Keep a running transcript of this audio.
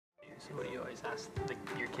So what do you always ask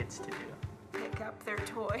your kids to do? Pick up their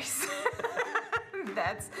toys.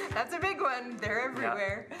 That's a big one. They're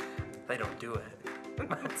everywhere. Yeah. They don't do it.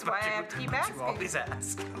 That's why I have to keep asking. You always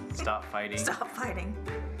ask. Stop fighting. Stop fighting.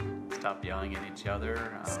 Stop yelling at each other.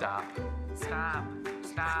 Stop. Stop.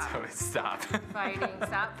 Stop. So stop. Fighting.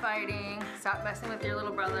 Stop fighting. Stop messing with your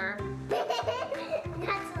little brother.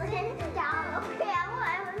 That's Linda. Okay,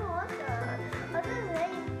 I want to look at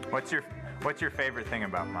her. What's your favorite thing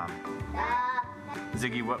about Mom?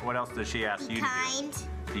 Ziggy, what else does she ask you to do? Kind.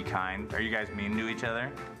 Be kind. Are you guys mean to each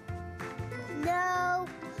other? No,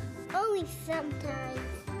 only sometimes.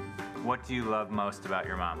 What do you love most about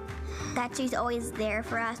your mom? That she's always there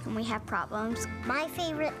for us when we have problems. My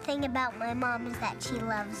favorite thing about my mom is that she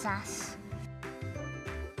loves us.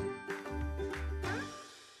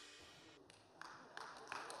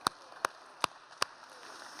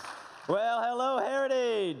 Well, hello,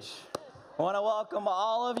 Heritage. I want to welcome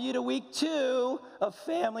all of you to week 2 of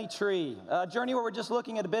Family Tree, a journey where we're just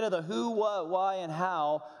looking at a bit of the who, what, why, and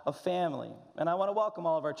how of family. And I want to welcome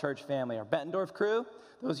all of our church family, our Bettendorf crew,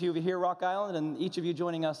 those of you over here, Rock Island, and each of you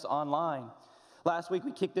joining us online. Last week,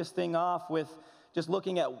 we kicked this thing off with just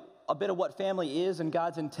looking at a bit of what family is and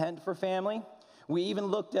God's intent for family. We even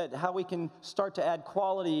looked at how we can start to add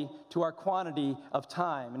quality to our quantity of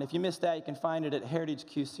time. And if you missed that, you can find it at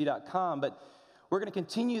heritageqc.com. But we're going to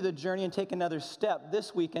continue the journey and take another step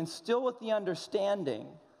this week, and still with the understanding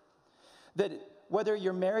that whether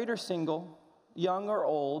you're married or single, young or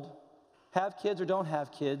old, have kids or don't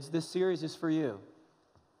have kids, this series is for you.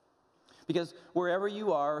 Because wherever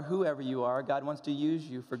you are, whoever you are, God wants to use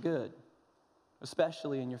you for good,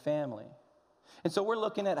 especially in your family. And so we're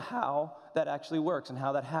looking at how that actually works and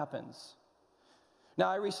how that happens. Now,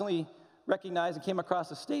 I recently recognized and came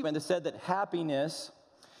across a statement that said that happiness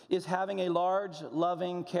is having a large,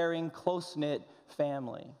 loving, caring, close-knit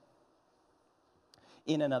family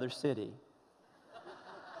in another city.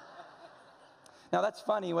 Now, that's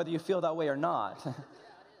funny whether you feel that way or not.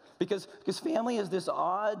 because family is this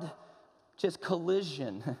odd, just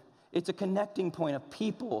collision. It's a connecting point of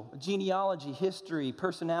people, genealogy, history,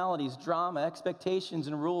 personalities, drama, expectations,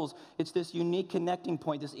 and rules. It's this unique connecting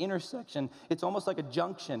point, this intersection. It's almost like a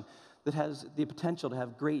junction that has the potential to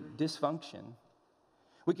have great dysfunction.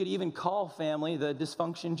 We could even call family the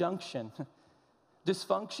dysfunction junction.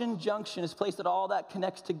 Dysfunction junction is a place that all that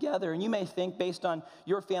connects together. And you may think, based on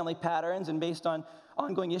your family patterns and based on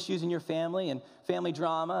ongoing issues in your family and family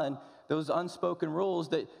drama and those unspoken rules,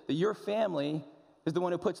 that your family is the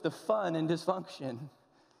one who puts the fun in dysfunction.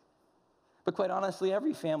 But quite honestly,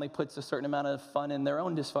 every family puts a certain amount of fun in their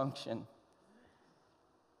own dysfunction.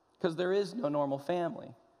 Because there is no normal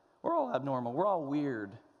family. We're all abnormal. We're all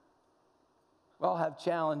weird. We all have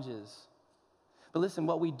challenges. But listen,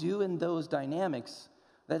 what we do in those dynamics,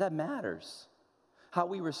 that matters. How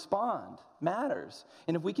we respond matters.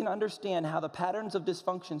 And if we can understand how the patterns of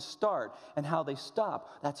dysfunction start and how they stop,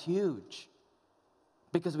 that's huge.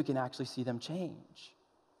 Because we can actually see them change.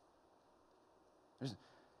 There's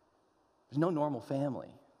no normal family.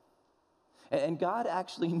 And God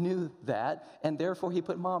actually knew that, and therefore he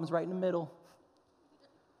put moms right in the middle.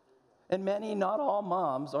 And many, not all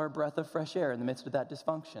moms, are a breath of fresh air in the midst of that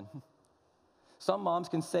dysfunction. Some moms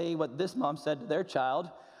can say what this mom said to their child: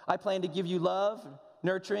 I plan to give you love,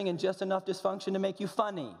 nurturing, and just enough dysfunction to make you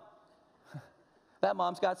funny. That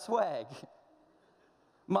mom's got swag.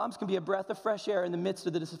 Moms can be a breath of fresh air in the midst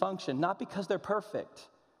of the dysfunction, not because they're perfect,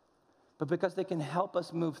 but because they can help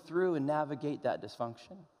us move through and navigate that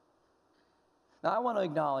dysfunction. Now, I want to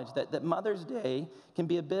acknowledge that Mother's Day can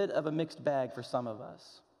be a bit of a mixed bag for some of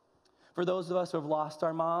us. For those of us who have lost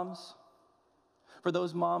our moms, for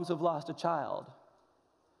those moms who have lost a child,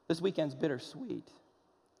 this weekend's bittersweet.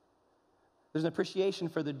 There's an appreciation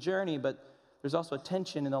for the journey, but there's also a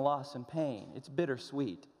tension in the loss and pain. It's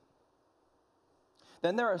bittersweet.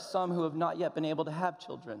 Then there are some who have not yet been able to have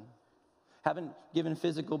children, haven't given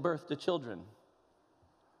physical birth to children.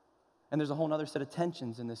 And there's a whole other set of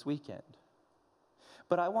tensions in this weekend.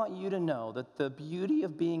 But I want you to know that the beauty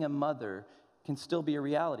of being a mother can still be a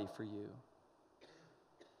reality for you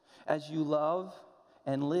as you love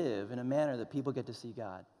and live in a manner that people get to see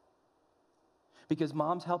God. Because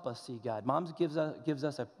moms help us see God. Moms give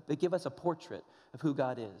us a portrait of who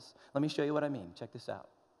God is. Let me show you what I mean. Check this out.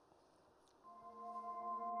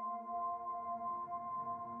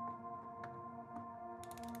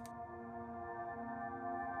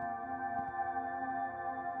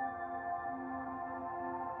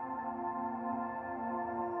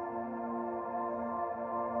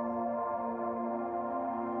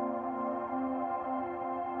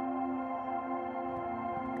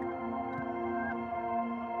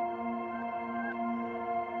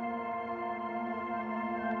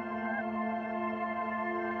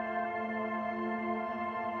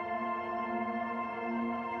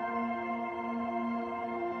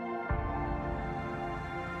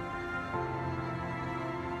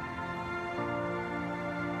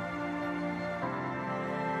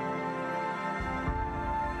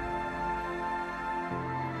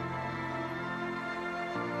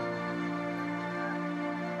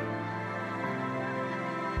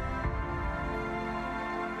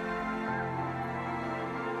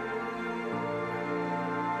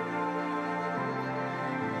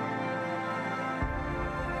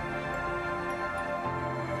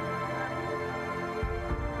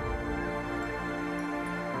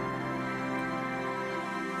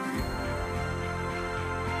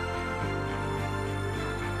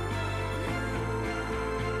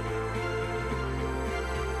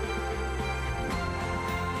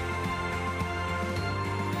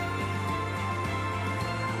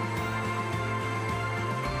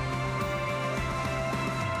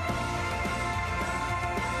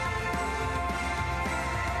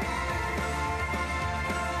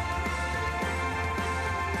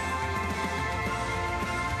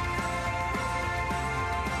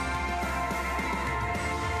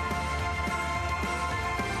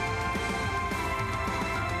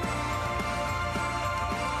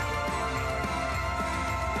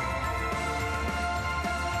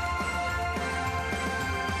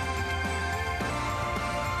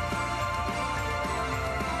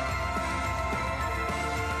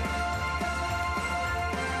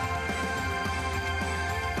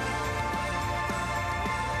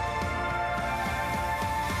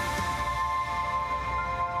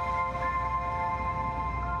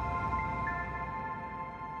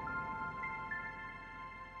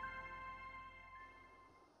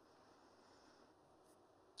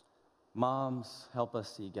 Moms, help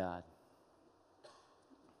us see God.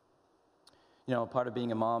 You know, part of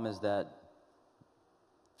being a mom is that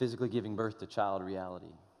physically giving birth to child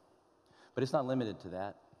reality. But it's not limited to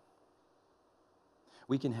that.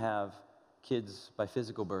 We can have kids by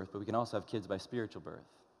physical birth, but we can also have kids by spiritual birth.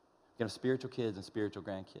 We can have spiritual kids and spiritual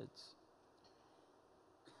grandkids.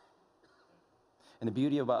 And the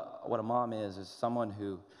beauty about what a mom is someone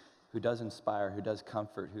who does inspire, who does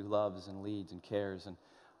comfort, who loves and leads and cares. And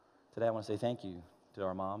today I want to say thank you to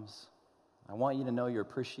our moms. I want you to know you're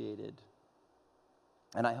appreciated.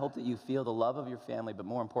 And I hope that you feel the love of your family, but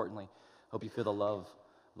more importantly, I hope you feel the love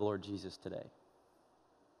of the Lord Jesus today.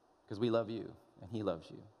 Because we love you, and he loves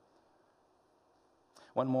you.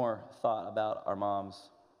 One more thought about our moms.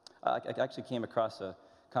 I actually came across a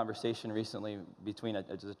conversation recently between a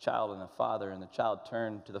child and a father, and the child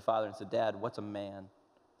turned to the father and said, "Dad, what's a man?"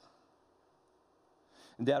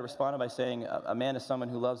 And Dad responded by saying, "A man is someone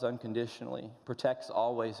who loves unconditionally, protects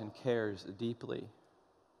always, and cares deeply."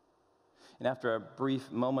 And after a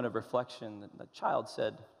brief moment of reflection, the child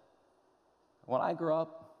said, "When I grow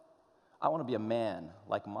up, I want to be a man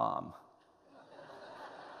like Mom."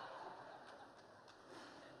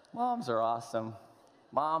 Moms are awesome.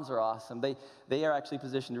 Moms are awesome. They are actually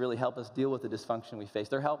positioned to really help us deal with the dysfunction we face.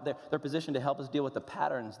 They're positioned to help us deal with the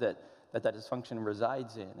patterns that dysfunction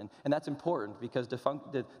resides in. And that's important because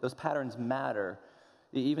those patterns matter.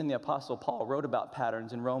 Even the Apostle Paul wrote about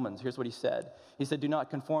patterns in Romans. Here's what he said. He said, "Do not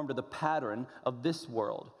conform to the pattern of this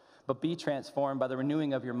world, but be transformed by the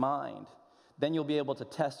renewing of your mind. Then you'll be able to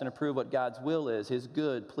test and approve what God's will is, his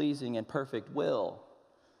good, pleasing, and perfect will."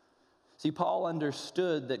 See, Paul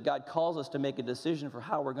understood that God calls us to make a decision for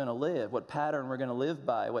how we're going to live, what pattern we're going to live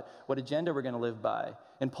by, what agenda we're going to live by.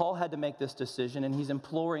 And Paul had to make this decision, and he's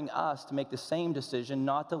imploring us to make the same decision,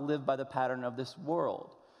 not to live by the pattern of this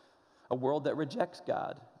world. A world that rejects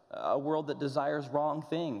God, a world that desires wrong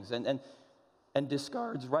things and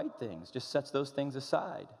discards right things, just sets those things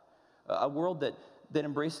aside. A world that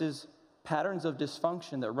embraces patterns of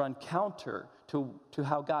dysfunction that run counter to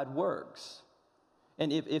how God works.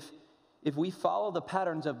 And if we follow the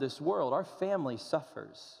patterns of this world, our family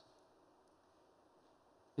suffers.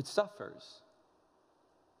 It suffers.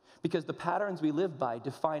 Because the patterns we live by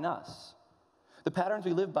define us. The patterns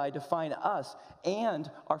we live by define us and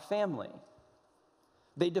our family.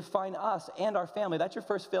 They define us and our family. That's your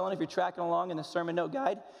first fill-in if you're tracking along in the sermon note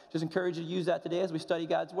guide. Just encourage you to use that today as we study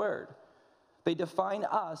God's word. They define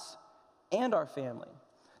us and our family.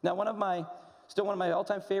 Now, one of my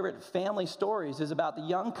all-time favorite family stories is about the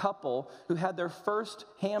young couple who had their first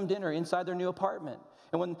ham dinner inside their new apartment.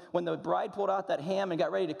 And when the bride pulled out that ham and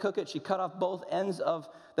got ready to cook it, she cut off both ends of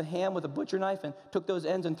the ham with a butcher knife and took those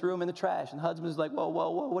ends and threw them in the trash. And the husband was like, whoa,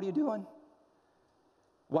 what are you doing?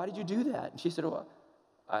 Why did you do that? And she said, well,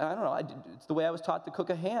 I don't know. It's the way I was taught to cook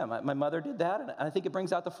a ham. My mother did that, and I think it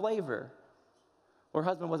brings out the flavor. Well, her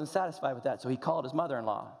husband wasn't satisfied with that, so he called his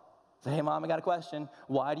mother-in-law. Said, "Hey, Mom, I got a question.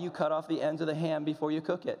 Why do you cut off the ends of the ham before you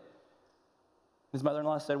cook it?" His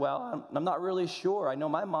mother-in-law said, "Well, I'm not really sure. I know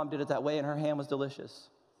my mom did it that way, and her ham was delicious."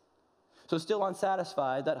 So still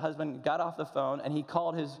unsatisfied, that husband got off the phone, and he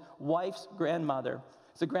called his wife's grandmother.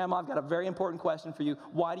 He said, "Grandma, I've got a very important question for you.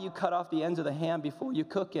 Why do you cut off the ends of the ham before you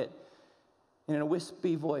cook it?" And in a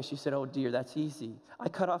wispy voice, she said, "Oh, dear, that's easy. I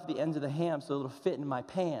cut off the ends of the ham so it'll fit in my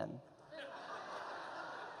pan."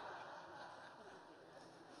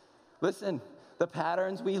 Listen, the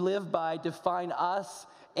patterns we live by define us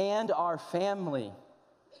and our family.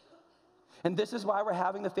 And this is why we're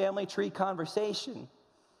having the family tree conversation.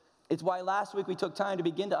 It's why last week we took time to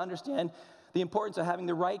begin to understand the importance of having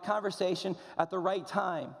the right conversation at the right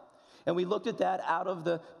time. And we looked at that out of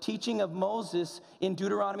the teaching of Moses in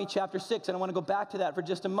Deuteronomy chapter 6. And I want to go back to that for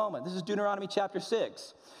just a moment. This is Deuteronomy chapter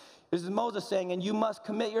 6. This is Moses saying, "And you must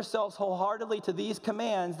commit yourselves wholeheartedly to these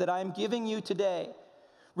commands that I am giving you today.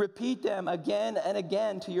 Repeat them again and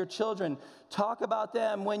again to your children. Talk about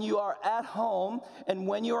them when you are at home and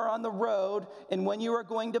when you are on the road and when you are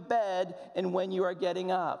going to bed and when you are getting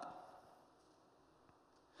up."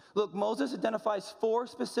 Look, Moses identifies 4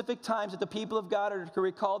 specific times that the people of God are to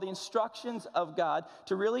recall the instructions of God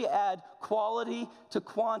to really add quality to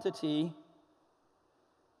quantity.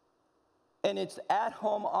 And it's at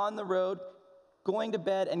home, on the road, going to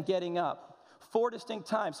bed, and getting up. 4 distinct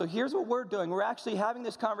times. So here's what we're doing. We're actually having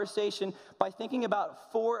this conversation by thinking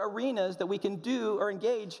about 4 arenas that we can do or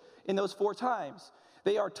engage in those 4 times.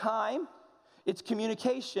 They are time, it's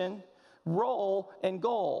communication, role, and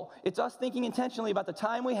goal. It's us thinking intentionally about the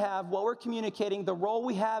time we have, what we're communicating, the role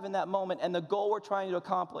we have in that moment, and the goal we're trying to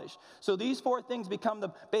accomplish. So these 4 things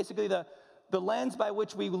become basically the the lens by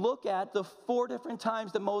which we look at the 4 different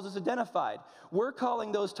times that Moses identified. We're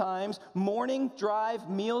calling those times morning, drive,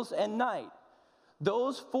 meals, and night.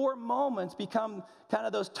 Those 4 moments become kind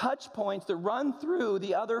of those touch points that run through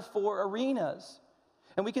the other 4 arenas.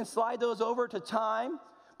 And we can slide those over to time,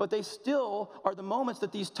 but they still are the moments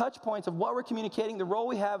that these touch points of what we're communicating, the role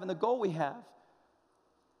we have, and the goal we have.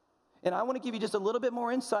 And I want to give you just a little bit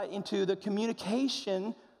more insight into the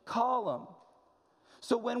communication column.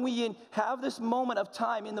 So when we have this moment of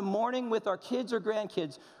time in the morning with our kids or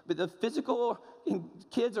grandkids, the physical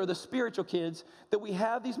kids or the spiritual kids, that we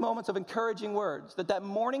have these moments of encouraging words, that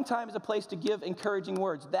morning time is a place to give encouraging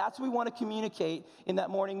words. That's what we want to communicate in that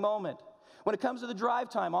morning moment. When it comes to the drive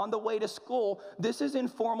time on the way to school, this is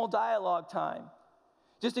informal dialogue time.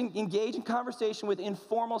 Just engage in conversation with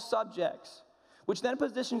informal subjects, which then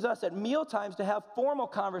positions us at meal times to have formal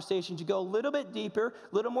conversations. You go a little bit deeper,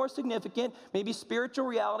 a little more significant, maybe spiritual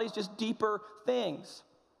realities, just deeper things.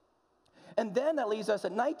 And then that leaves us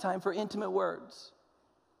at nighttime for intimate words,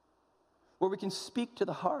 where we can speak to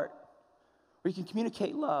the heart, where you can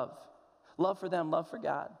communicate love for them, love for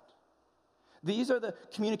God. These are the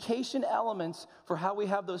communication elements for how we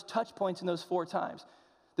have those touch points in those 4 times.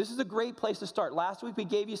 This is a great place to start. Last week we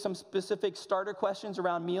gave you some specific starter questions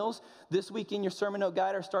around meals. This week in your sermon note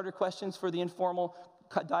guide are starter questions for the informal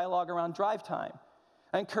dialogue around drive time.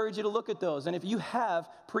 I encourage you to look at those. And if you have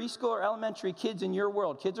preschool or elementary kids in your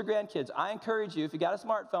world, kids or grandkids, I encourage you, if you got a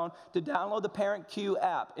smartphone, to download the Parent Cue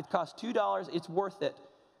app. It costs $2. It's worth it.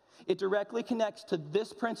 It directly connects to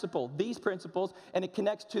this principle, these principles, and it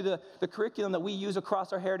connects to the curriculum that we use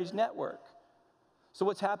across our Heritage Network. So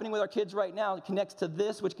what's happening with our kids right now, it connects to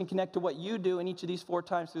this, which can connect to what you do in each of these 4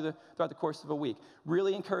 times throughout the course of a week.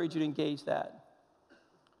 Really encourage you to engage that.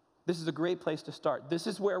 This is a great place to start. This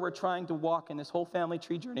is where we're trying to walk in this whole family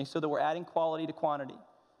tree journey so that we're adding quality to quantity,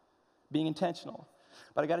 being intentional.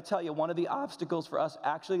 But I got to tell you, one of the obstacles for us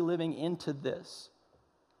actually living into this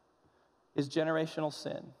is generational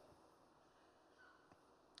sin.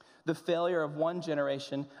 The failure of one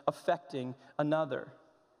generation affecting another.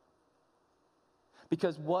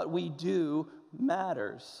 Because what we do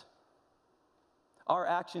matters. Our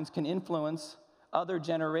actions can influence other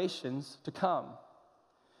generations to come.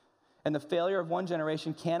 And the failure of one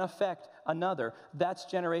generation can affect another. That's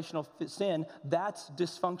generational sin. That's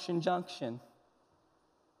dysfunction junction.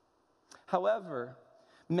 However,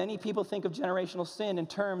 many people think of generational sin in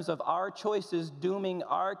terms of our choices dooming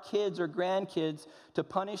our kids or grandkids to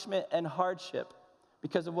punishment and hardship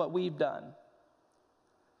because of what we've done.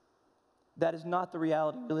 That is not the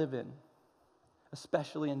reality we live in,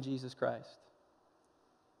 especially in Jesus Christ.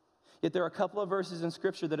 Yet there are a couple of verses in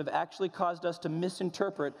Scripture that have actually caused us to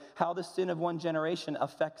misinterpret how the sin of one generation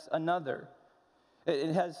affects another.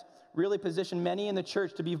 It has really positioned many in the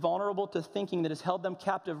church to be vulnerable to thinking that has held them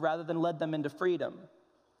captive rather than led them into freedom.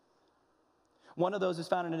 One of those is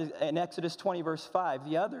found in Exodus 20, verse 5.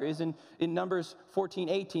 The other is in Numbers 14,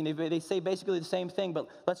 18. They say basically the same thing, but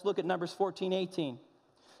let's look at Numbers 14, 18.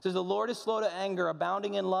 It says, the Lord is slow to anger,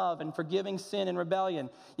 abounding in love, and forgiving sin and rebellion.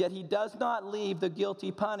 Yet he does not leave the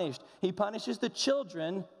guilty punished. He punishes the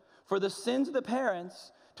children for the sins of the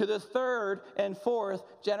parents to the 3rd and 4th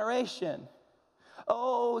generation.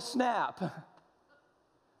 Oh, snap.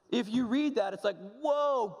 If you read that, it's like,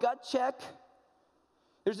 whoa, gut check.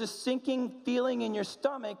 There's a sinking feeling in your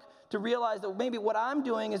stomach to realize that maybe what I'm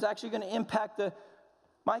doing is actually going to impact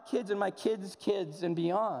my kids and my kids' kids and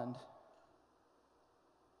beyond.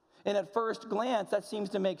 And at first glance, that seems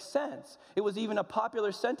to make sense. It was even a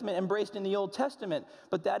popular sentiment embraced in the Old Testament,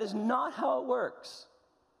 but that is not how it works.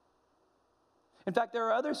 In fact, there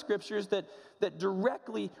are other scriptures that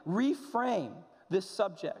directly reframe this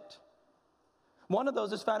subject. One of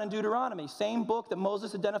those is found in Deuteronomy, same book that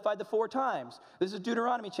Moses identified the 4 times. This is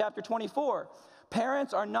Deuteronomy chapter 24.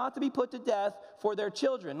 Parents are not to be put to death for their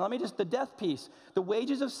children. The death piece. The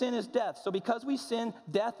wages of sin is death. So because we sin,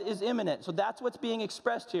 death is imminent. So that's what's being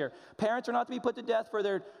expressed here. Parents are not to be put to death for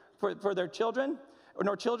their children,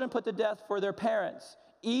 nor children put to death for their parents.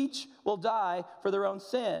 Each will die for their own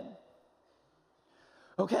sin.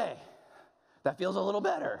 Okay, that feels a little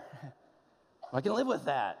better. I can live with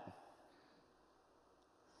that.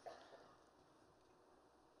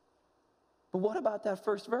 But what about that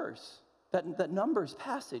first verse? That Numbers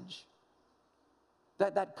passage?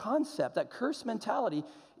 That concept, that curse mentality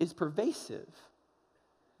is pervasive.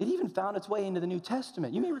 It even found its way into the New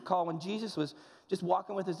Testament. You may recall when Jesus was just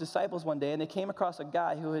walking with his disciples one day and they came across a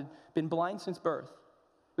guy who had been blind since birth.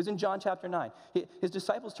 It was in John chapter 9. His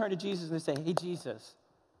disciples turned to Jesus and they say, hey, Jesus,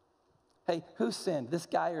 hey, who sinned, this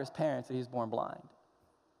guy or his parents, that he was born blind?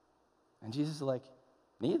 And Jesus is like,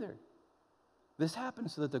 neither. This happened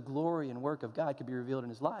so that the glory and work of God could be revealed in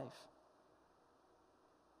his life.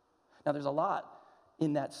 Now, there's a lot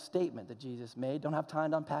in that statement that Jesus made. Don't have time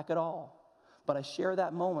to unpack it all. But I share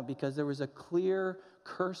that moment because there was a clear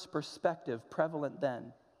curse perspective prevalent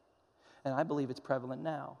then. And I believe it's prevalent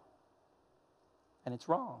now. And it's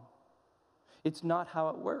wrong. It's not how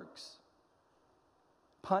it works.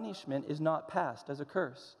 Punishment is not passed as a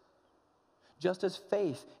curse, just as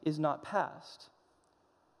faith is not passed.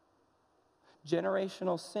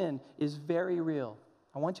 Generational sin is very real.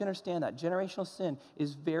 I want you to understand that. Generational sin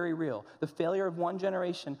is very real. The failure of one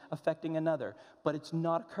generation affecting another. But it's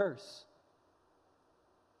not a curse.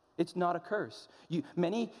 It's not a curse.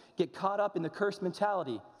 Many get caught up in the curse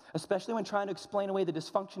mentality, especially when trying to explain away the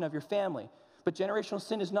dysfunction of your family. But generational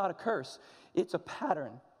sin is not a curse. It's a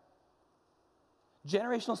pattern.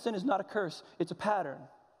 Generational sin is not a curse. It's a pattern.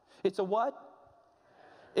 It's a what?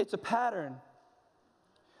 It's a pattern.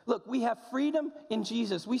 Look, we have freedom in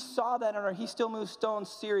Jesus. We saw that in our He Still Moves Stones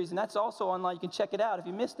series, and that's also online. You can check it out if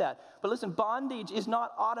you missed that. But listen, bondage is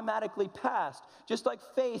not automatically passed, just like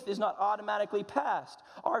faith is not automatically passed.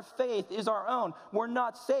 Our faith is our own. We're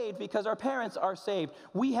not saved because our parents are saved.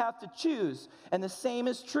 We have to choose. And the same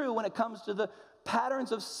is true when it comes to the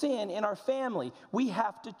patterns of sin in our family. We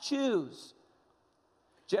have to choose.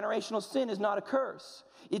 Generational sin is not a curse.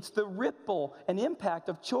 It's the ripple and impact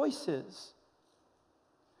of choices.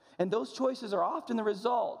 And those choices are often the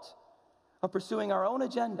result of pursuing our own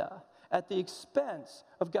agenda at the expense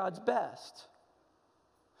of God's best.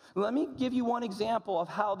 Let me give you one example of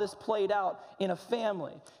how this played out in a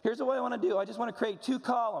family. Here's what I want to do. I just want to create two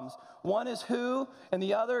columns. One is who, and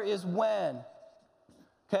the other is when.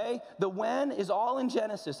 Okay? The when is all in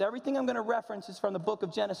Genesis. Everything I'm going to reference is from the book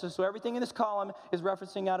of Genesis. So everything in this column is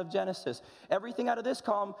referencing out of Genesis. Everything out of this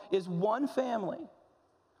column is one family.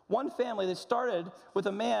 One family that started with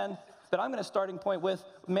a man that I'm going to starting point with,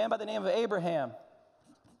 a man by the name of Abraham.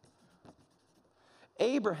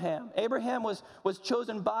 Abraham was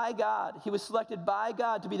chosen by God. He was selected by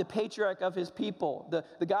God to be the patriarch of his people,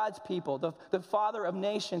 the God's people, the father of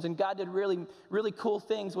nations. And God did really, really cool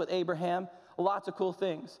things with Abraham, lots of cool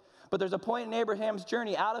things. But there's a point in Abraham's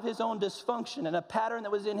journey out of his own dysfunction and a pattern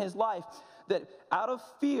that was in his life that out of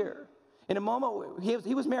fear, in a moment,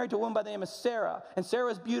 he was married to a woman by the name of Sarah, and Sarah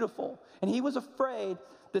was beautiful. And he was afraid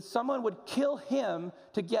that someone would kill him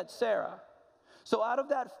to get Sarah. So out of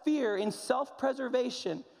that fear, in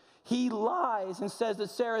self-preservation, he lies and says that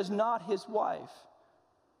Sarah is not his wife.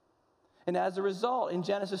 And as a result, in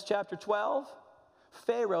Genesis chapter 12,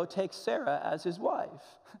 Pharaoh takes Sarah as his wife.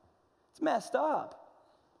 It's messed up.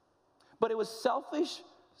 But it was selfish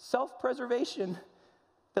self-preservation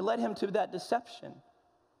that led him to that deception.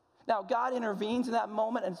 Now, God intervenes in that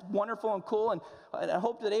moment, and it's wonderful and cool, and I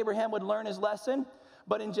hope that Abraham would learn his lesson.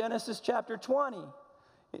 But in Genesis chapter 20,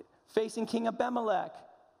 facing King Abimelech,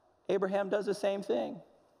 Abraham does the same thing.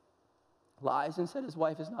 Lies and said his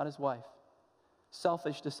wife is not his wife.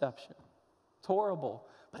 Selfish deception. It's horrible.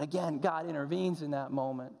 But again, God intervenes in that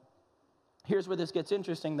moment. Here's where this gets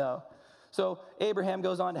interesting, though. So Abraham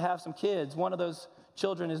goes on to have some kids. One of those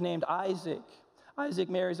children is named Isaac.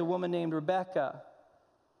 Isaac marries a woman named Rebekah.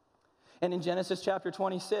 And in Genesis chapter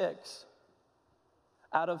 26,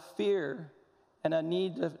 out of fear and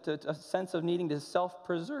a sense of needing to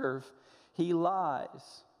self-preserve, he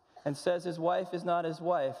lies and says his wife is not his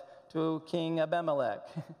wife to King Abimelech.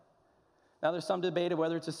 Now, there's some debate of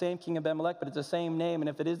whether it's the same King Abimelech, but it's the same name, and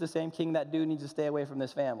if it is the same king, that dude needs to stay away from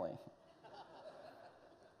this family.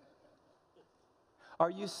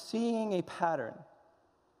 Are you seeing a pattern?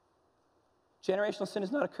 Generational sin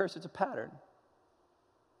is not a curse, it's a pattern.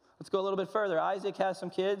 Let's go a little bit further. Isaac has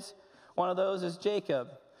some kids. One of those is Jacob.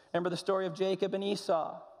 Remember the story of Jacob and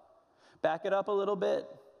Esau. Back it up a little bit.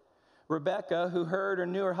 Rebekah, who heard or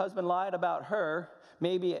knew her husband lied about her,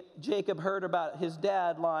 maybe Jacob heard about his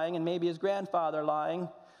dad lying and maybe his grandfather lying.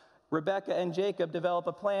 Rebekah and Jacob develop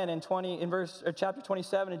a plan in chapter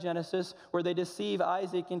 27 of Genesis where they deceive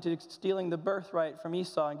Isaac into stealing the birthright from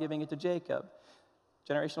Esau and giving it to Jacob.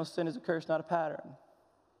 Generational sin is a curse, not a pattern.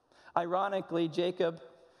 Ironically, Jacob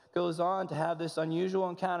goes on to have this unusual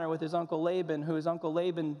encounter with his uncle Laban, who his uncle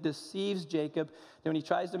Laban deceives Jacob. And when he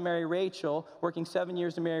tries to marry Rachel, working 7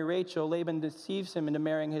 years to marry Rachel, Laban deceives him into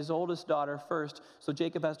marrying his oldest daughter first. So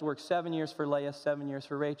Jacob has to work 7 years for Leah, 7 years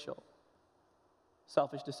for Rachel.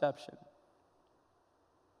 Selfish deception.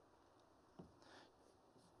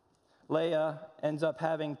 Leah ends up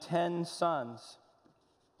having 10 sons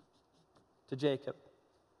to Jacob.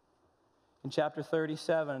 In chapter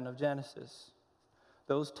 37 of Genesis,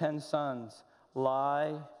 those 10 sons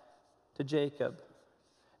lie to Jacob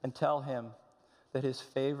and tell him that his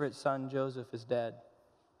favorite son Joseph is dead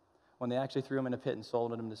when they actually threw him in a pit and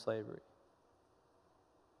sold him to slavery.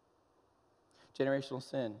 Generational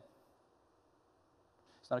sin.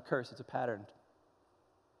 It's not a curse, it's a pattern.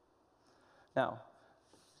 Now,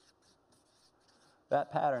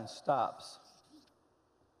 that pattern stops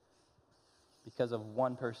because of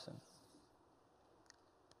one person.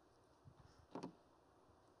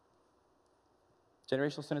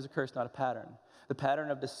 Generational sin is a curse, not a pattern. The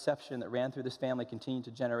pattern of deception that ran through this family continued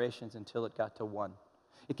to generations until it got to one.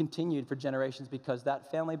 It continued for generations because that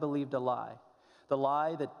family believed a lie. The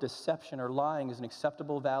lie that deception or lying is an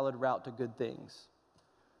acceptable, valid route to good things.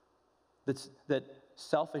 That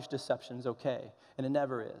selfish deception is okay, and it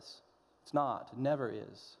never is. It's not. It never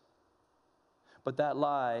is. But that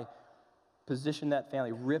lie positioned that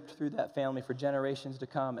family, ripped through that family for generations to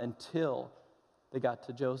come until they got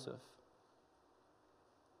to Joseph.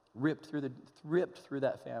 Ripped through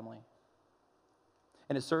that family.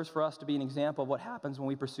 And it serves for us to be an example of what happens when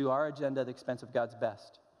we pursue our agenda at the expense of God's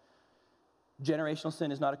best. Generational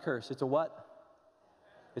sin is not a curse. It's a what?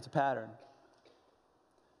 It's a pattern.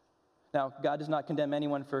 Now, God does not condemn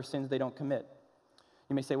anyone for sins they don't commit.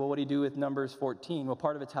 You may say, well, what do you do with Numbers 14? Well,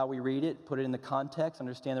 part of it's how we read it, put it in the context,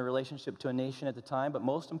 understand the relationship to a nation at the time, but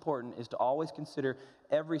most important is to always consider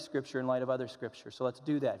every scripture in light of other scripture. So let's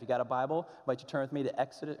do that. If you got a Bible, I invite you to turn with me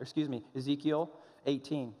to Ezekiel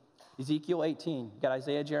 18. Ezekiel 18. You got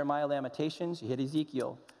Isaiah, Jeremiah, Lamentations, you hit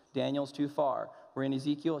Ezekiel. Daniel's too far. We're in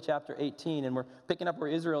Ezekiel chapter 18, and we're picking up where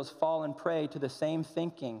Israel's fallen prey to the same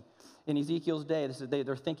thinking. In Ezekiel's day,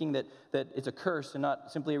 they're thinking that it's a curse and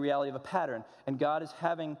not simply a reality of a pattern. And God is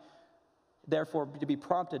having, therefore, to be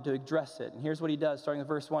prompted to address it. And here's what he does, starting with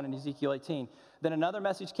verse 1 in Ezekiel 18. Then another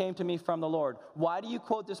message came to me from the Lord. Why do you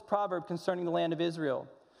quote this proverb concerning the land of Israel?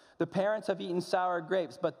 The parents have eaten sour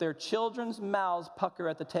grapes, but their children's mouths pucker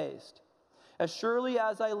at the taste. As surely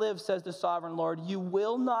as I live, says the sovereign Lord, you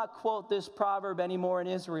will not quote this proverb anymore in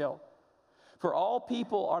Israel. For all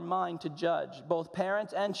people are mine to judge, both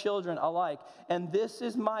parents and children alike. And this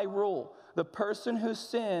is my rule. The person who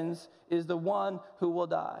sins is the one who will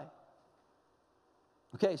die.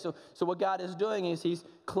 Okay, so what God is doing is he's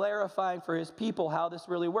clarifying for his people how this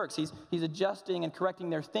really works. He's adjusting and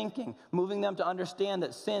correcting their thinking, moving them to understand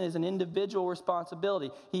that sin is an individual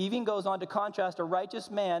responsibility. He even goes on to contrast a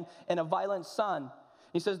righteous man and a violent son.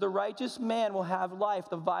 He says the righteous man will have life,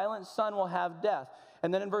 the violent son will have death.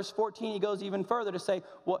 And then in verse 14, he goes even further to say,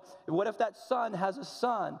 what if that son has a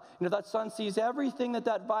son? And if that son sees everything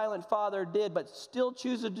that violent father did, but still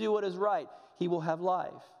chooses to do what is right, he will have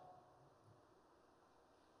life.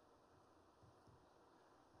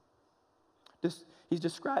 He's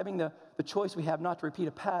describing the choice we have not to repeat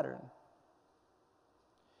a pattern.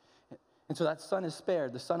 And so that son is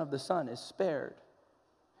spared. The son of the son is spared.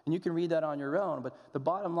 And you can read that on your own, but the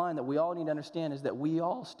bottom line that we all need to understand is that we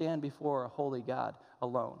all stand before a holy God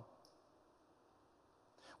alone.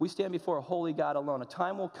 We stand before a holy God alone. A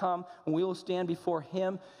time will come when we will stand before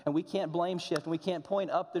him, and we can't blame shift, and we can't point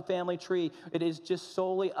up the family tree. It is just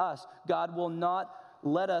solely us. God will not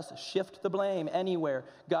let us shift the blame anywhere.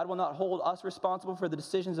 God will not hold us responsible for the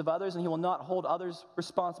decisions of others, and he will not hold others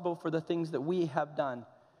responsible for the things that we have done.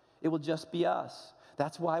 It will just be us.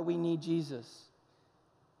 That's why we need Jesus.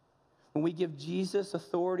 When we give Jesus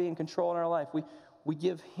authority and control in our life, we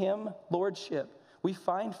give him lordship. We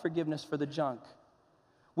find forgiveness for the junk.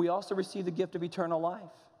 We also receive the gift of eternal life.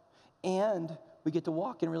 And we get to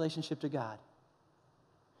walk in relationship to God.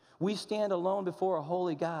 We stand alone before a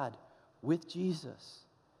holy God with Jesus.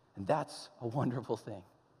 And that's a wonderful thing.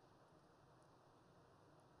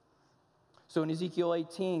 So in Ezekiel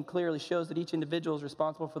 18, clearly shows that each individual is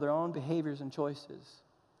responsible for their own behaviors and choices.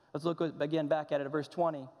 Let's look again back at it at verse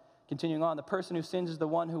 20. Continuing on, the person who sins is the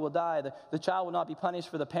one who will die. The child will not be punished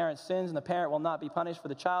for the parent's sins, and the parent will not be punished for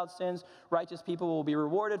the child's sins. Righteous people will be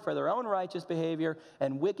rewarded for their own righteous behavior,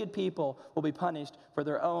 and wicked people will be punished for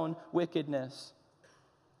their own wickedness.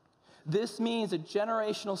 This means that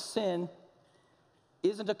generational sin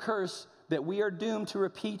isn't a curse that we are doomed to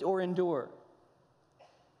repeat or endure.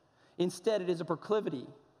 Instead, it is a proclivity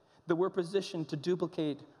that we're positioned to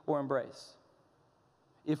duplicate or embrace,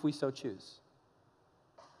 if we so choose.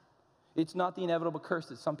 It's not the inevitable curse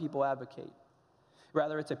that some people advocate.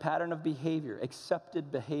 Rather, it's a pattern of behavior,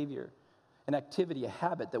 accepted behavior, an activity, a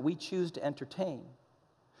habit that we choose to entertain,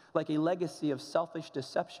 like a legacy of selfish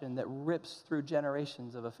deception that rips through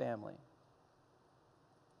generations of a family.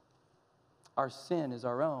 Our sin is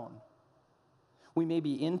our own. We may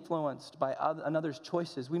be influenced by another's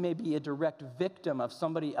choices. We may be a direct victim of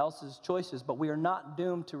somebody else's choices, but we are not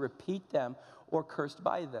doomed to repeat them or cursed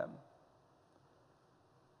by them.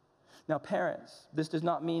 Now, parents, this does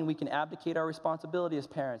not mean we can abdicate our responsibility as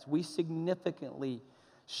parents. We significantly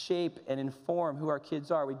shape and inform who our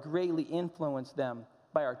kids are. We greatly influence them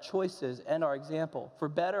by our choices and our example, for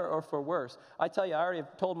better or for worse. I tell you, I already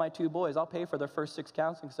have told my 2 boys I'll pay for their first 6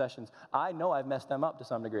 counseling sessions. I know I've messed them up to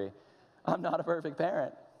some degree. I'm not a perfect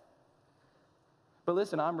parent. But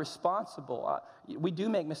listen, I'm responsible. We do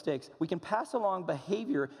make mistakes. We can pass along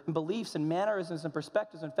behavior and beliefs and mannerisms and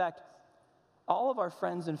perspectives. In fact, all of our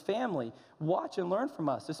friends and family watch and learn from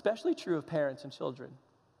us, especially true of parents and children.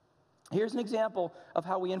 Here's an example of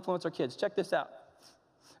how we influence our kids. Check this out.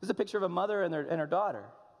 This is a picture of a mother and her daughter.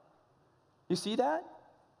 You see that?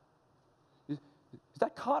 Is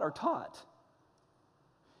that caught or taught?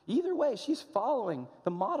 Either way, she's following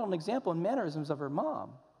the model and example and mannerisms of her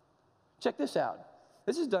mom. Check this out.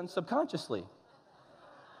 This is done subconsciously.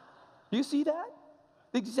 You see that?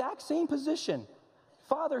 The exact same position.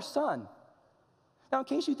 Father, son. Now, in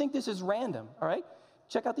case you think this is random, all right,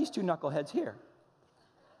 check out these 2 knuckleheads here.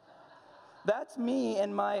 That's me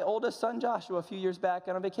and my oldest son, Joshua, a few years back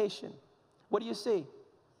on a vacation. What do you see?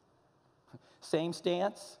 Same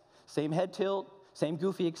stance, same head tilt, same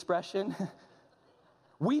goofy expression.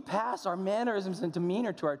 We pass our mannerisms and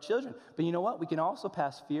demeanor to our children. But you know what? We can also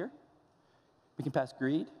pass fear. We can pass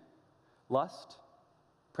greed, lust,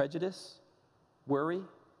 prejudice, worry.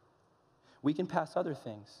 We can pass other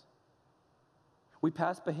things. We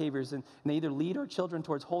pass behaviors, and they either lead our children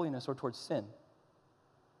towards holiness or towards sin.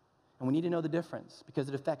 And we need to know the difference because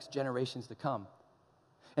it affects generations to come.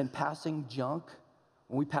 And passing junk,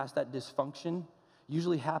 when we pass that dysfunction,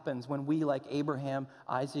 usually happens when we, like Abraham,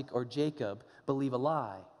 Isaac, or Jacob, believe a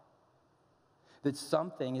lie. That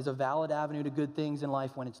something is a valid avenue to good things in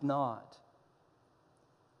life when it's not.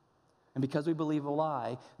 And because we believe a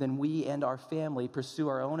lie, then we and our family pursue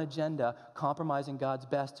our own agenda, compromising God's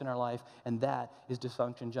best in our life, and that is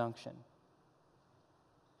dysfunction junction.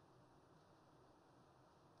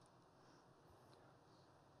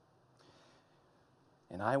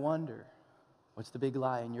 And I wonder, what's the big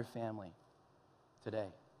lie in your family today?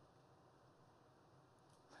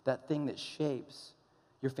 That thing that shapes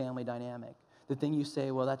your family dynamic. The thing you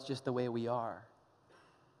say, well, that's just the way we are.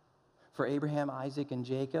 For Abraham, Isaac, and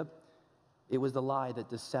Jacob, it was the lie that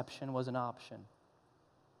deception was an option.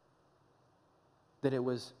 That it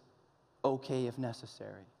was okay if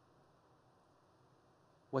necessary.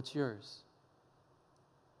 What's yours?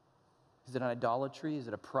 Is it an idolatry? Is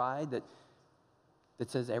it a pride that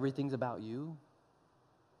says everything's about you?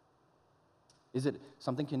 Is it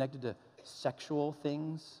something connected to sexual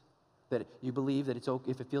things? That you believe that it's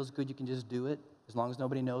okay, if it feels good, you can just do it? As long as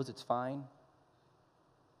nobody knows, it's fine?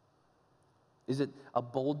 Is it a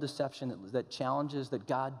bold deception that challenges that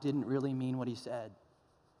God didn't really mean what he said?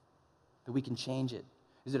 That we can change it?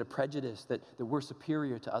 Is it a prejudice that we're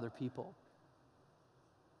superior to other people?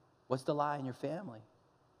 What's the lie in your family?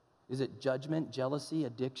 Is it judgment, jealousy,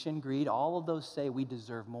 addiction, greed? All of those say we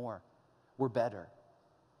deserve more. We're better.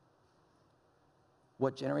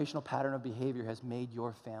 What generational pattern of behavior has made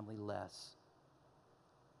your family less?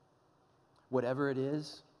 Whatever it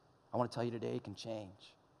is, I want to tell you today, it can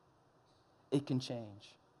change. It can change.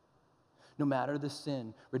 No matter the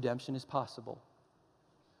sin, redemption is possible.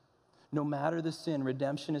 No matter the sin,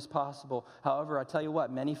 redemption is possible. However, I tell you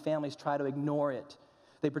what, many families try to ignore it.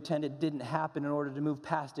 They pretend it didn't happen in order to move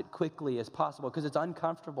past it quickly as possible because it's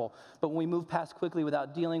uncomfortable. But when we move past quickly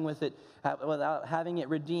without dealing with it, without having it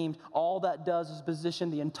redeemed, all that does is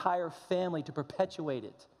position the entire family to perpetuate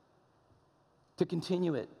it, to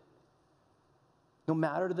continue it. No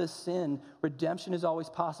matter the sin, redemption is always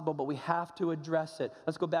possible, but we have to address it.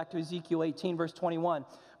 Let's go back to Ezekiel 18, verse 21.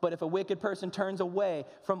 But if a wicked person turns away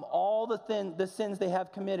from all the sins they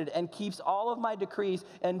have committed and keeps all of my decrees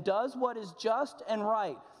and does what is just and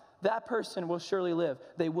right, that person will surely live.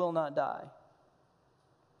 They will not die.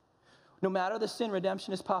 No matter the sin,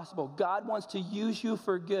 redemption is possible. God wants to use you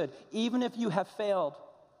for good, even if you have failed.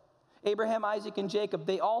 Abraham, Isaac, and Jacob,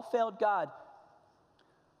 they all failed God.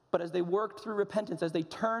 But as they worked through repentance, as they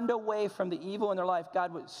turned away from the evil in their life,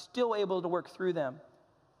 God was still able to work through them.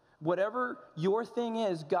 Whatever your thing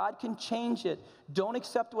is, God can change it. Don't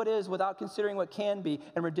accept what is without considering what can be.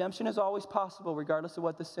 And redemption is always possible, regardless of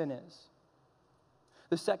what the sin is.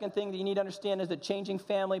 The second thing that you need to understand is that changing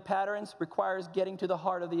family patterns requires getting to the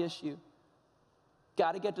heart of the issue.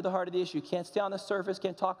 Got to get to the heart of the issue. You can't stay on the surface,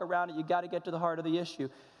 can't talk around it. You got to get to the heart of the issue.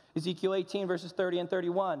 Ezekiel 18, verses 30 and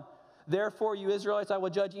 31. Therefore, you Israelites, I will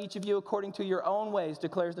judge each of you according to your own ways,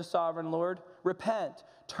 declares the sovereign Lord. Repent,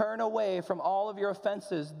 turn away from all of your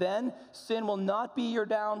offenses. Then sin will not be your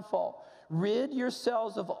downfall. Rid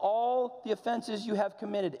yourselves of all the offenses you have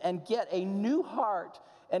committed and get a new heart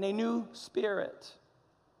and a new spirit.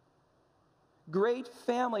 Great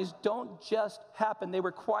families don't just happen. They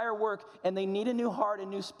require work, and they need a new heart, a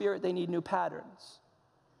new spirit. They need new patterns.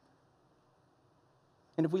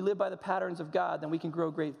 And if we live by the patterns of God, then we can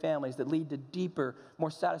grow great families that lead to deeper,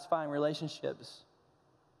 more satisfying relationships.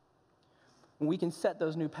 When we can set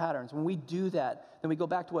those new patterns, when we do that, then we go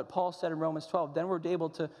back to what Paul said in Romans 12. Then we're able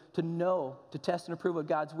to know, to test and approve what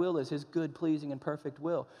God's will is, his good, pleasing, and perfect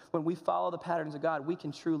will. When we follow the patterns of God, we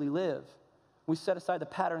can truly live. We set aside the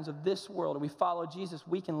patterns of this world and we follow Jesus,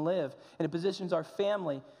 we can live. And it positions our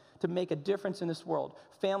family to make a difference in this world.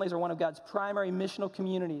 Families are one of God's primary missional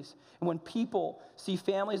communities. And when people see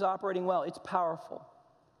families operating well, it's powerful.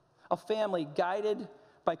 A family guided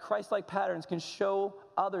by Christ-like patterns can show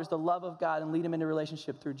others the love of God and lead them into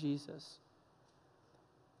relationship through Jesus.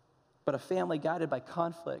 But a family guided by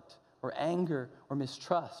conflict or anger or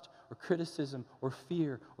mistrust or criticism or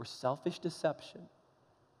fear or selfish deception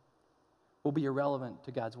will be irrelevant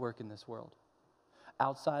to God's work in this world,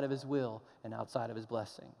 outside of his will and outside of his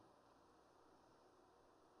blessing.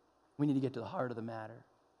 We need to get to the heart of the matter.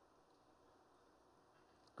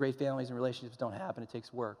 Great families and relationships don't happen. It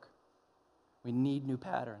takes work. We need new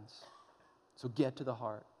patterns. So get to the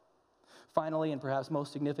heart. Finally, and perhaps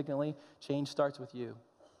most significantly, change starts with you.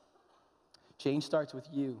 Change starts with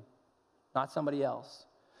you, not somebody else.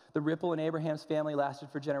 The ripple in Abraham's family lasted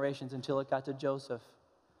for generations until it got to Joseph.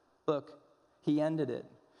 Look, he ended it.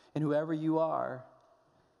 And whoever you are,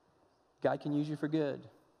 God can use you for good.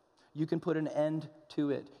 You can put an end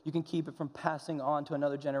to it. You can keep it from passing on to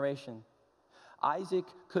another generation. Isaac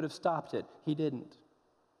could have stopped it. He didn't.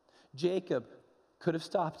 Jacob could have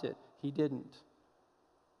stopped it. He didn't.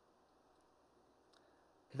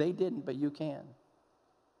 They didn't, but you can.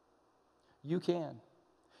 You can.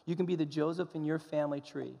 You can be the Joseph in your family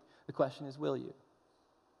tree. The question is, will you?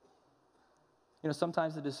 You know,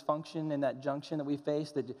 sometimes the dysfunction and that junction that we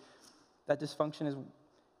face, that dysfunction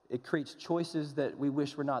it creates choices that we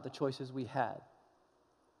wish were not the choices we had.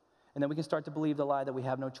 And then we can start to believe the lie that we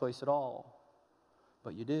have no choice at all.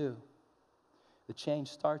 But you do. The change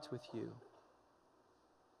starts with you.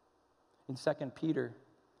 In 2 Peter,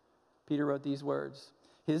 Peter wrote these words.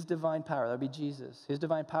 His divine power, that would be Jesus, his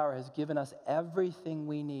divine power has given us everything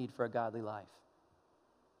we need for a godly life.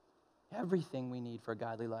 Everything we need for a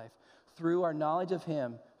godly life. Through our knowledge of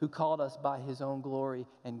him who called us by his own glory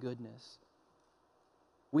and goodness.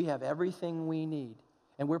 We have everything we need.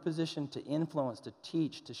 And we're positioned to influence, to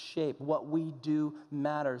teach, to shape. What we do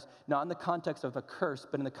matters. Not in the context of a curse,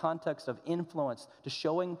 but in the context of influence, just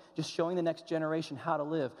showing the next generation how to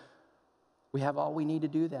live. We have all we need to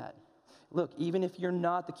do that. Look, even if you're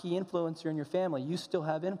not the key influencer in your family, you still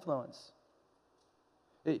have influence.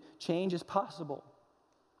 Change is possible.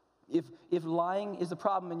 If lying is a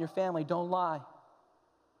problem in your family, don't lie.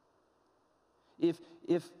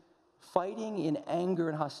 If fighting in anger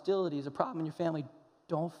and hostility is a problem in your family,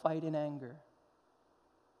 don't fight in anger.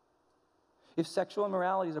 If sexual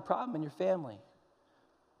immorality is a problem in your family,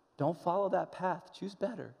 don't follow that path. Choose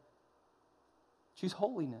better. Choose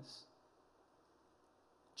holiness.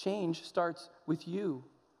 Change starts with you.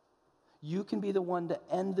 You can be the one to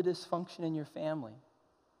end the dysfunction in your family.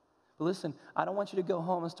 But listen, I don't want you to go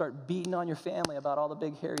home and start beating on your family about all the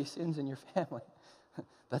big hairy sins in your family.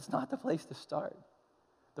 That's not the place to start.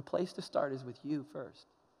 The place to start is with you first.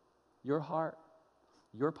 Your heart,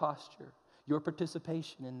 your posture, your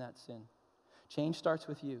participation in that sin. Change starts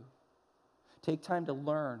with you. Take time to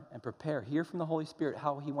learn and prepare. Hear from the Holy Spirit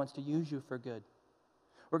how he wants to use you for good.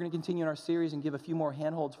 We're going to continue in our series and give a few more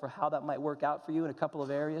handholds for how that might work out for you in a couple of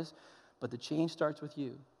areas. But the change starts with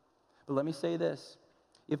you. But let me say this.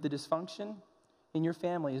 If the dysfunction in your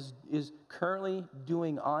family is currently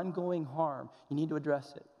doing ongoing harm, you need to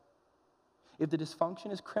address it. If the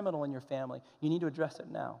dysfunction is criminal in your family, you need to address it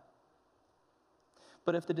now.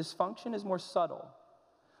 But if the dysfunction is more subtle,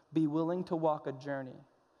 be willing to walk a journey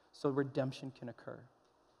so redemption can occur.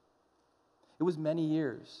 It was many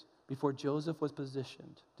years before Joseph was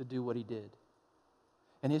positioned to do what he did.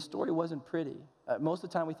 And his story wasn't pretty. Most of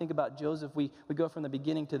the time we think about Joseph, we go from the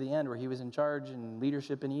beginning to the end where he was in charge and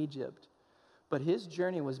leadership in Egypt. But his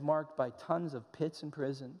journey was marked by tons of pits and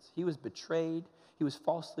prisons. He was betrayed. He was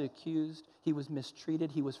falsely accused. He was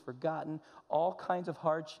mistreated. He was forgotten. All kinds of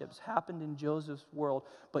hardships happened in Joseph's world.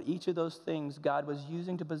 But each of those things God was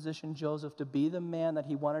using to position Joseph to be the man that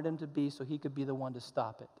he wanted him to be so he could be the one to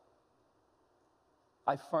stop it.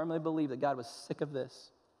 I firmly believe that God was sick of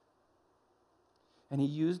this. And he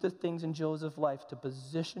used the things in Joseph's life to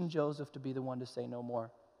position Joseph to be the one to say no more.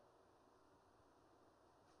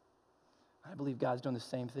 I believe God's doing the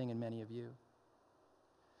same thing in many of you.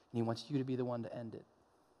 And he wants you to be the one to end it.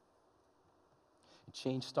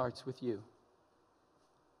 Change starts with you.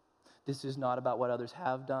 This is not about what others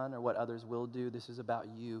have done or what others will do. This is about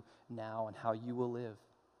you now and how you will live.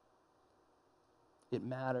 It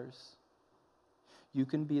matters. You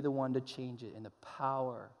can be the one to change it in the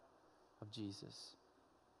power of Jesus.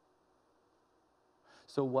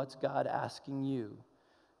 So what's God asking you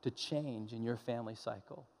to change in your family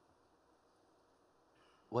cycle?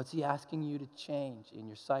 What's he asking you to change in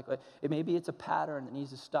your cycle? Maybe it's a pattern that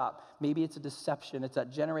needs to stop. Maybe it's a deception. It's that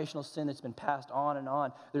generational sin that's been passed on and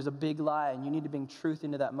on. There's a big lie, and you need to bring truth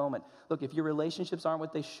into that moment. Look, if your relationships aren't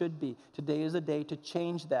what they should be, today is a day to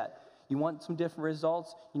change that. You want some different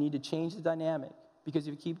results, you need to change the dynamic. Because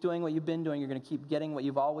if you keep doing what you've been doing, you're going to keep getting what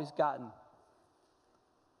you've always gotten.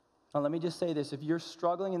 Now, let me just say this. If you're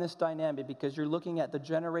struggling in this dynamic because you're looking at the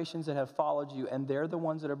generations that have followed you, and they're the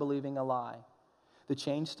ones that are believing a lie, the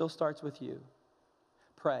change still starts with you.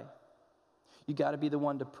 Pray. You got to be the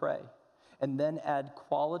one to pray. And then add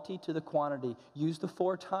quality to the quantity. Use the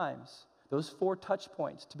 4 times, those 4 touch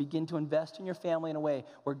points, to begin to invest in your family in a way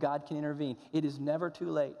where God can intervene. It is never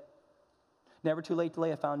too late. Never too late to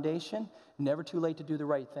lay a foundation. Never too late to do the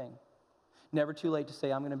right thing. Never too late to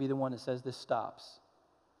say, I'm going to be the one that says this stops.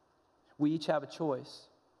 We each have a choice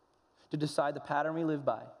to decide the pattern we live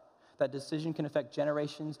by. That decision can affect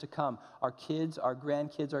generations to come. Our kids, our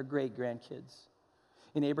grandkids, our great-grandkids.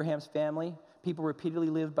 In Abraham's family, people repeatedly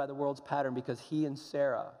lived by the world's pattern because he and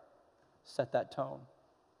Sarah set that tone.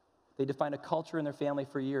 They defined a culture in their family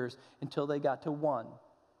for years until they got to one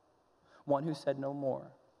who said no more.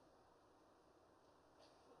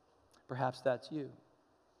 Perhaps that's you.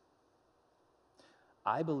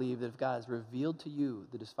 I believe that if God has revealed to you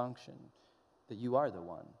the dysfunction, that you are the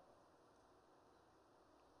one.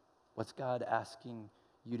 What's God asking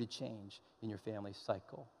you to change in your family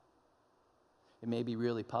cycle? It may be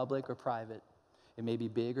really public or private. It may be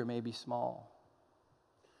big or may be small.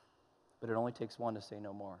 But it only takes one to say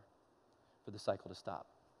no more for the cycle to stop.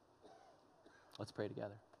 Let's pray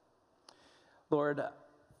together. Lord,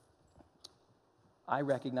 I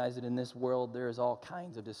recognize that in this world there is all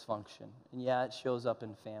kinds of dysfunction. And yeah, it shows up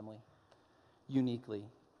in family, uniquely.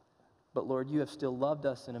 But Lord, you have still loved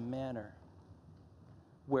us in a manner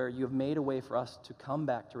where you have made a way for us to come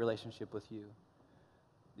back to relationship with you.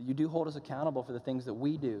 You do hold us accountable for the things that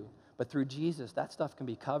we do, but through Jesus, that stuff can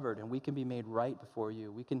be covered and we can be made right before you.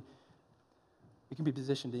 We can be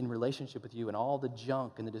positioned in relationship with you, and all the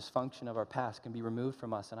junk and the dysfunction of our past can be removed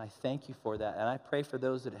from us, and I thank you for that. And I pray for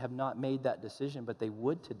those that have not made that decision, but they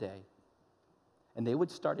would today, and they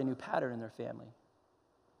would start a new pattern in their family.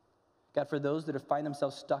 God, for those that find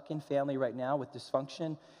themselves stuck in family right now with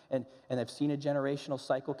dysfunction and have seen a generational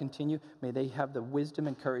cycle continue, may they have the wisdom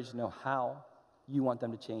and courage to know how you want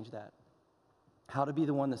them to change that. How to be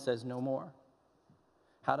the one that says no more.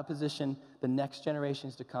 How to position the next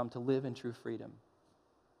generations to come to live in true freedom.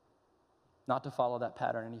 Not to follow that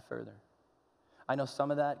pattern any further. I know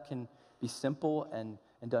some of that can be simple and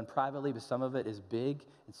done privately, but some of it is big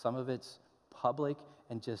and some of it's public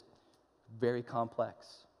and just very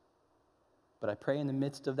complex. But I pray in the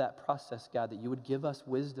midst of that process, God, that you would give us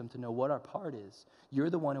wisdom to know what our part is.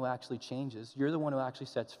 You're the one who actually changes. You're the one who actually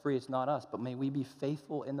sets free. It's not us. But may we be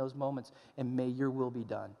faithful in those moments, and may your will be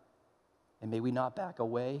done. And may we not back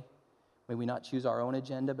away. May we not choose our own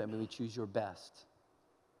agenda, but may we choose your best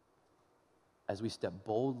as we step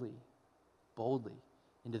boldly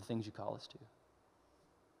into the things you call us to.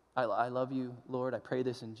 I love you, Lord. I pray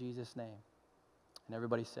this in Jesus' name. And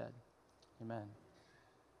everybody said, amen.